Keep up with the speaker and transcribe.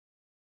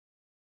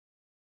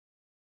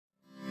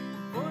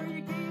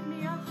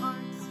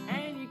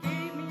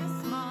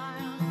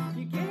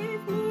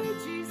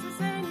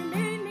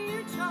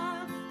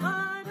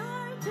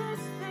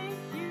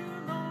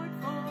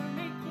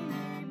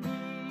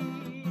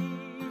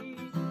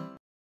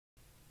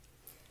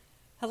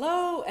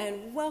Hello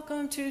and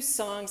welcome to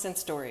Songs and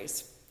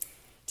Stories.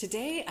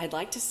 Today I'd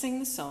like to sing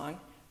the song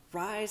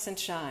Rise and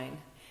Shine.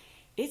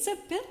 It's a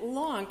bit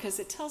long because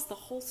it tells the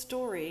whole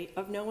story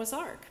of Noah's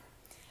Ark.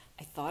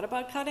 I thought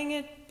about cutting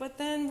it, but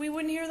then we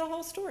wouldn't hear the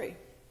whole story.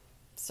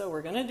 So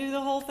we're going to do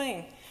the whole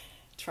thing.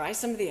 Try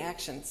some of the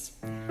actions.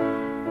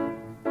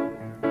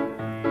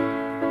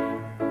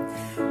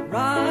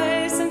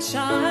 Rise and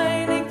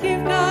shine and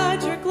give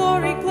God your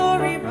glory,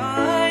 glory.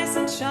 Rise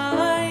and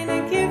shine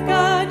and give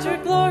God your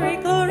glory,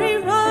 glory.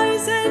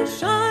 Rise and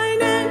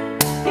shine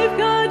and give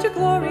God your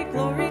glory,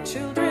 glory,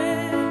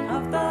 children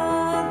of the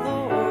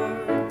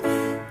Lord.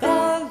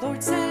 The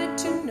Lord said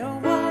to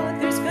Noah,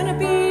 there's gonna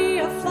be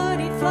a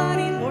floody,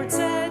 floody. Lord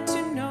said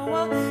to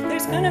Noah,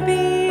 there's gonna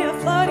be a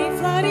floody,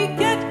 floody.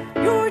 Get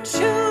your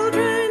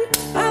children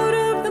out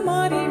of the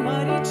muddy,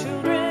 muddy,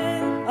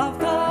 children of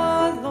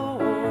the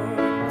Lord.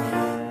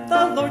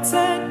 The Lord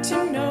said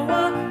to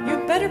Noah, you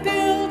better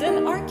build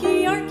an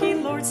arky,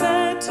 arky. Lord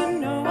said to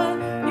Noah,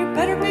 you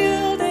better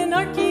build an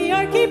arky,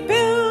 arky.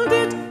 Build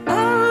it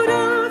out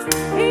of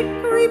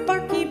hickory,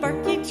 barky,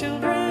 barky,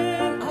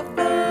 children of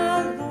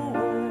the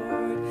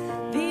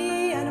Lord.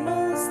 The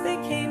animals they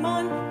came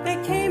on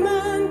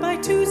by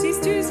twosies,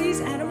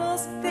 twosies.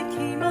 Animals they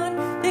came on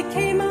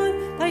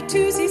by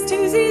twosies,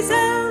 twosies.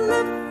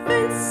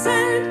 Elephants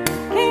and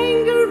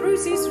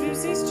kangaroosies,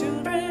 roosies,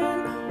 children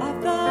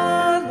of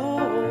the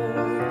Lord.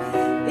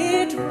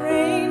 It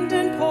rained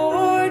and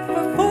poured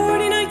for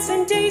 40 nights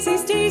and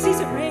daisies, daisies.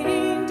 It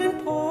rained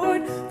and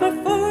poured for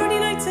 40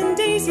 nights and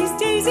daisies,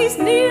 daisies.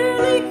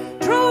 Nearly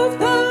drove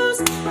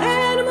those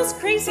animals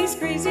crazies,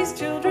 crazies,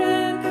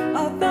 children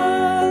of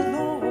the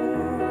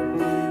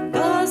Lord.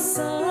 The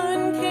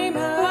sun came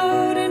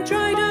out and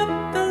dried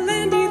up the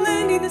landy,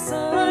 landy. The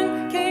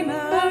sun came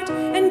out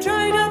and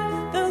dried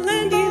up the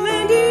landy,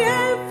 landy.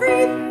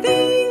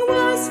 Everything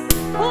was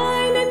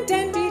fine and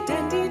dandy,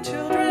 dandy,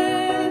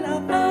 children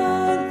of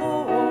the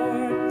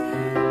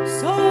Lord.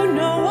 So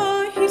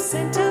Noah, he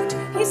sent out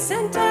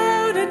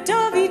a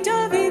dovey,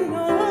 dovey.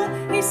 Noah,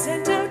 he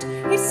sent out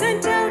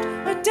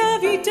a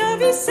dovey,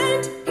 dovey.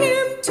 Sent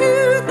him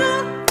to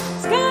the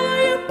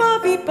sky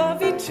above,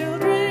 above,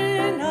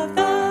 children of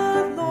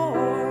the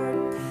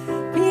Lord.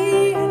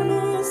 The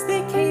animals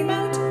they came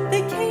out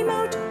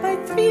by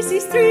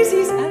threesies,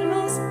 threesies.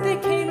 Animals they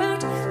came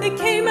out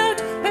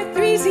by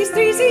threesies,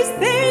 threesies.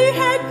 They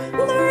had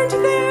learned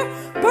their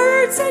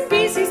birds and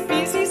beesies,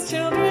 beesies,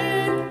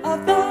 children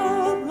of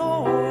the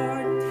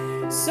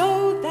Lord.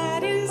 So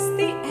that is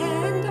the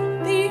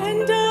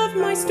end of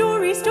my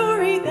story,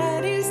 story.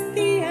 That is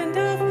the end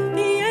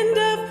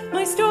of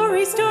my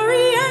story,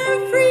 story.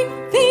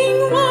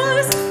 Everything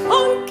was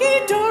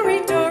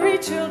hunky-dory, dory,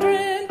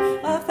 children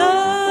of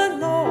the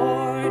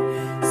Lord.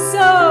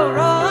 So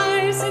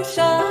rise and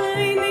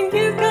shine and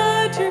give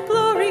God your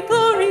glory,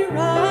 glory.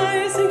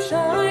 Rise and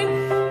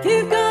shine,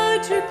 give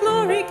God your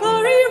glory,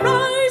 glory.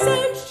 Rise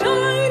and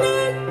shine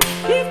and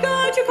give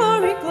God your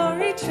glory,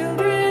 glory,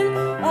 children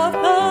of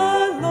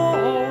the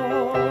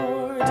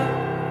Lord.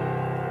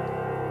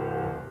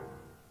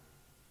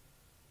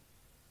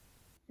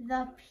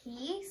 The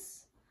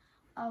peace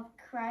of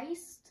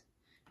Christ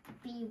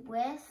be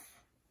with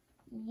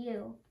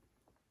you.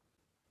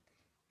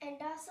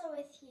 And also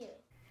with you.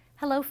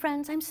 Hello,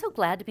 friends. I'm so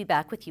glad to be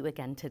back with you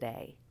again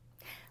today.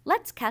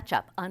 Let's catch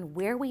up on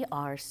where we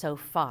are so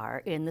far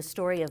in the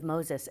story of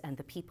Moses and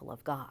the people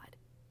of God.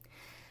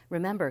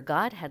 Remember,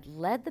 God had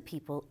led the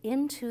people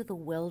into the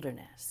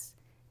wilderness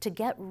to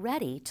get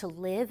ready to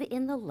live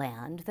in the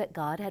land that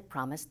God had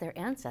promised their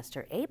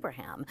ancestor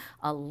Abraham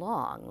a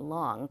long,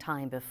 long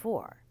time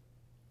before.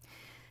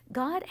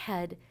 God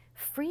had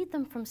freed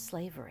them from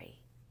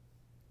slavery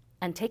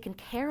and taken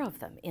care of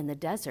them in the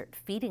desert,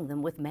 feeding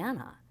them with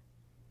manna,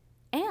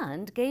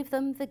 and gave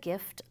them the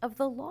gift of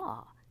the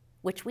law,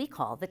 which we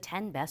call the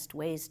 10 best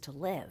ways to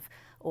live,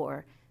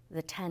 or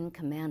the 10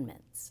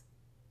 commandments.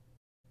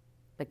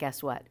 But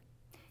guess what?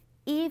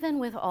 Even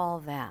with all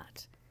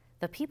that,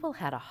 the people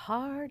had a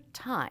hard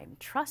time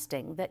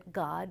trusting that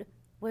God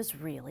was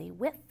really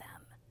with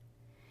them.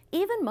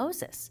 Even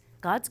Moses,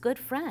 God's good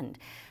friend,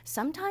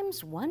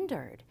 sometimes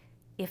wondered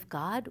if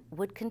God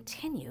would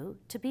continue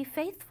to be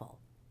faithful.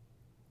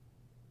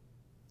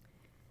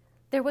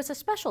 There was a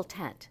special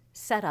tent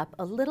set up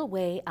a little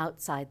way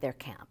outside their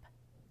camp.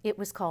 It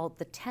was called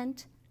the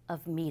Tent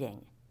of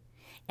Meeting.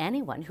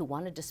 Anyone who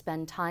wanted to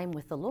spend time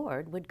with the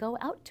Lord would go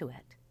out to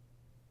it.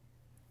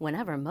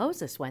 Whenever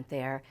Moses went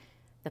there,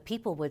 the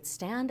people would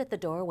stand at the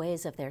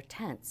doorways of their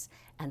tents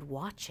and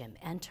watch him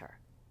enter.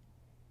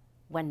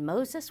 When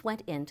Moses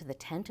went into the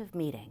Tent of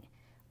Meeting,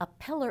 a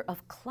pillar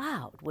of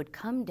cloud would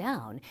come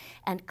down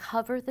and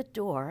cover the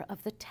door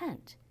of the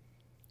tent,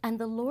 and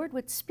the Lord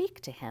would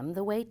speak to him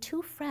the way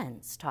two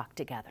friends talk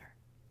together.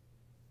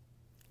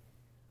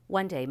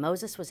 One day,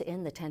 Moses was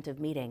in the Tent of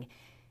Meeting,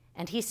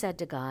 and he said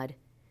to God,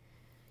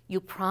 "You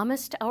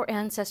promised our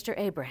ancestor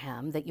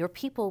Abraham that your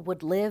people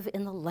would live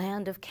in the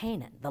land of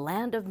Canaan, the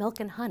land of milk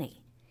and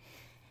honey.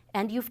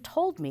 And you've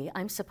told me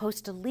I'm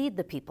supposed to lead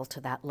the people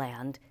to that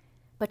land,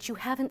 but you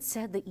haven't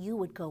said that you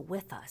would go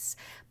with us.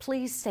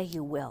 Please say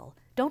you will.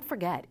 Don't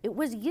forget, it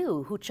was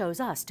you who chose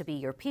us to be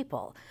your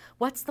people.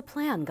 What's the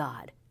plan,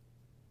 God?"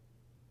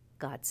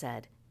 God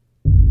said,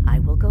 "I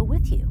will go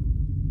with you."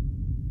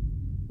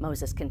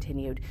 Moses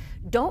continued,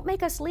 "Don't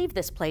make us leave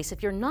this place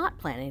if you're not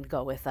planning to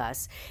go with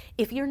us.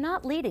 If you're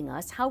not leading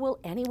us, how will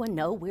anyone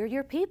know we're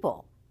your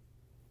people?"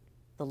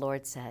 The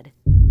Lord said,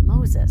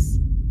 "Moses,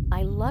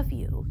 I love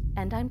you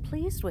and I'm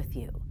pleased with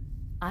you.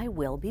 I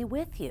will be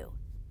with you."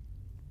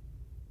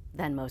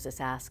 Then Moses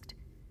asked,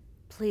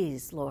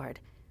 "Please, Lord,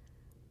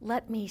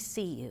 let me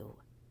see you."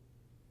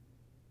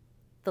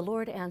 The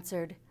Lord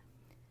answered,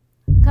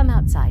 "Come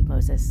outside,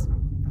 Moses.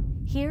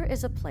 Here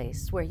is a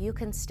place where you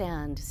can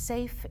stand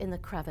safe in the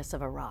crevice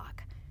of a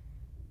rock.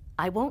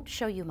 I won't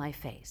show you my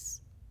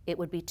face. It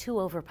would be too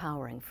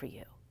overpowering for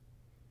you.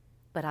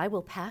 But I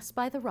will pass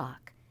by the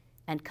rock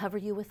and cover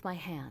you with my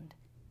hand.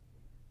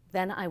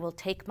 Then I will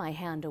take my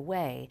hand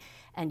away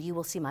and you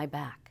will see my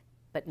back,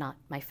 but not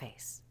my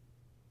face."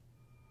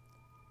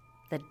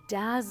 The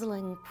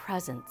dazzling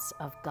presence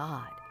of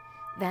God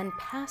then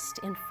passed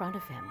in front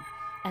of him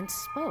and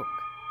spoke,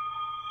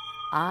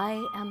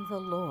 "I am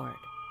the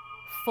Lord,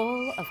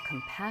 full of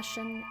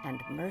compassion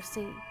and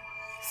mercy,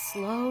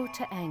 slow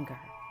to anger,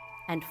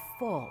 and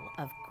full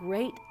of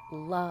great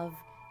love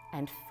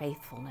and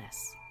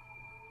faithfulness."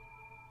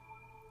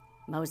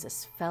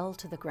 Moses fell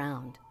to the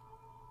ground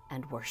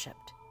and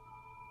worshiped.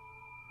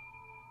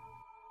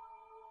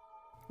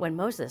 When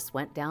Moses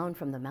went down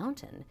from the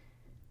mountain,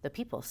 the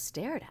people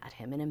stared at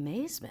him in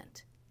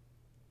amazement.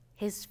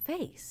 His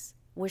face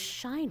was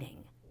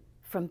shining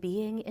from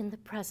being in the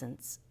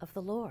presence of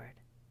the Lord.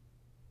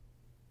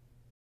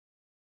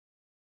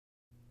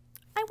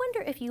 I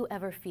wonder if you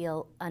ever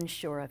feel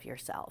unsure of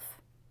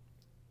yourself.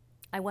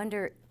 I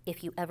wonder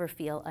if you ever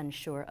feel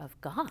unsure of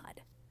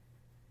God.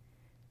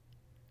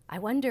 I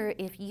wonder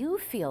if you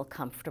feel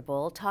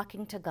comfortable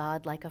talking to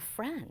God like a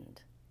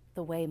friend,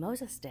 the way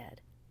Moses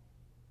did.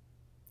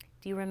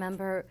 Do you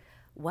remember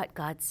what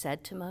God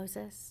said to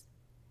Moses?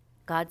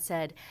 God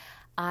said,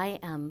 "I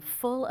am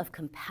full of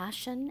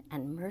compassion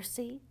and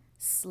mercy,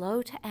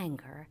 slow to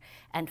anger,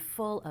 and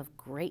full of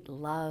great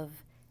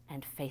love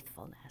and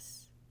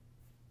faithfulness."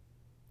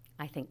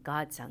 I think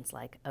God sounds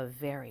like a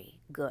very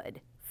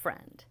good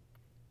friend.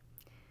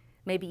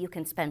 Maybe you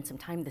can spend some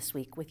time this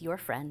week with your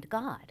friend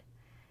God.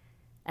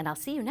 And I'll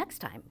see you next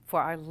time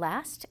for our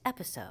last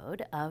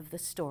episode of the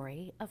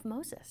story of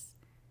Moses.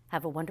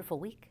 Have a wonderful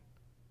week.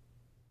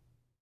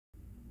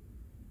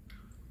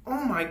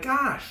 Oh my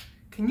gosh,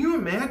 can you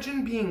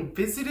imagine being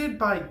visited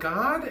by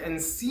God and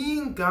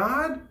seeing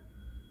God?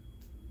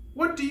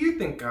 What do you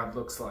think God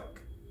looks like?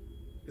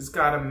 Is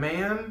God a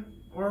man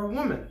or a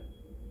woman?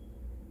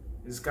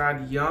 Is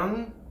God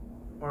young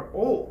or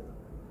old?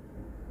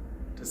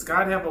 Does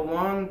God have a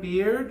long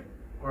beard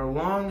or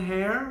long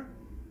hair?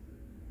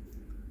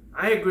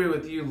 I agree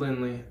with you,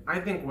 Lindley. I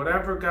think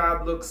whatever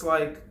God looks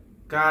like,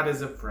 God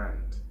is a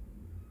friend.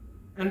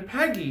 And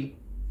Peggy,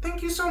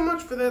 thank you so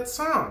much for that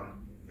song.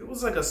 It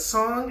was like a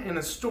song and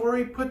a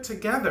story put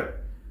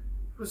together.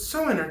 It was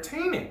so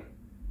entertaining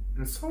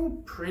and so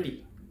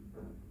pretty.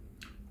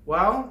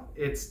 Well,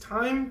 it's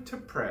time to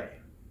pray.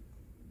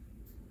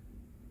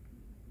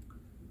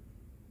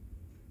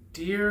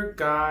 Dear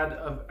God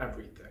of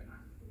everything,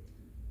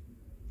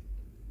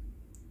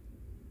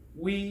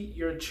 we,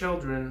 your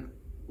children,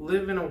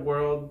 live in a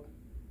world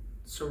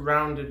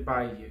surrounded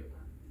by you.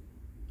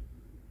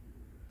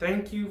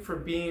 Thank you for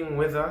being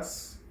with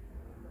us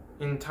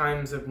in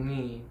times of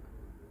need,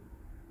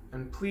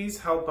 and please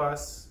help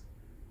us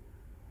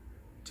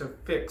to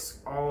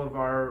fix all of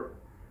our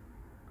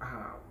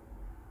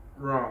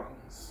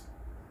wrongs.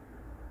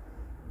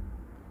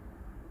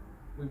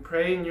 We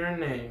pray in your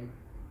name,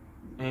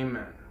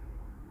 amen.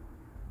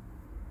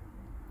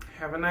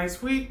 Have a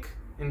nice week.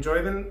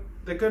 Enjoy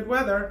the good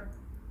weather.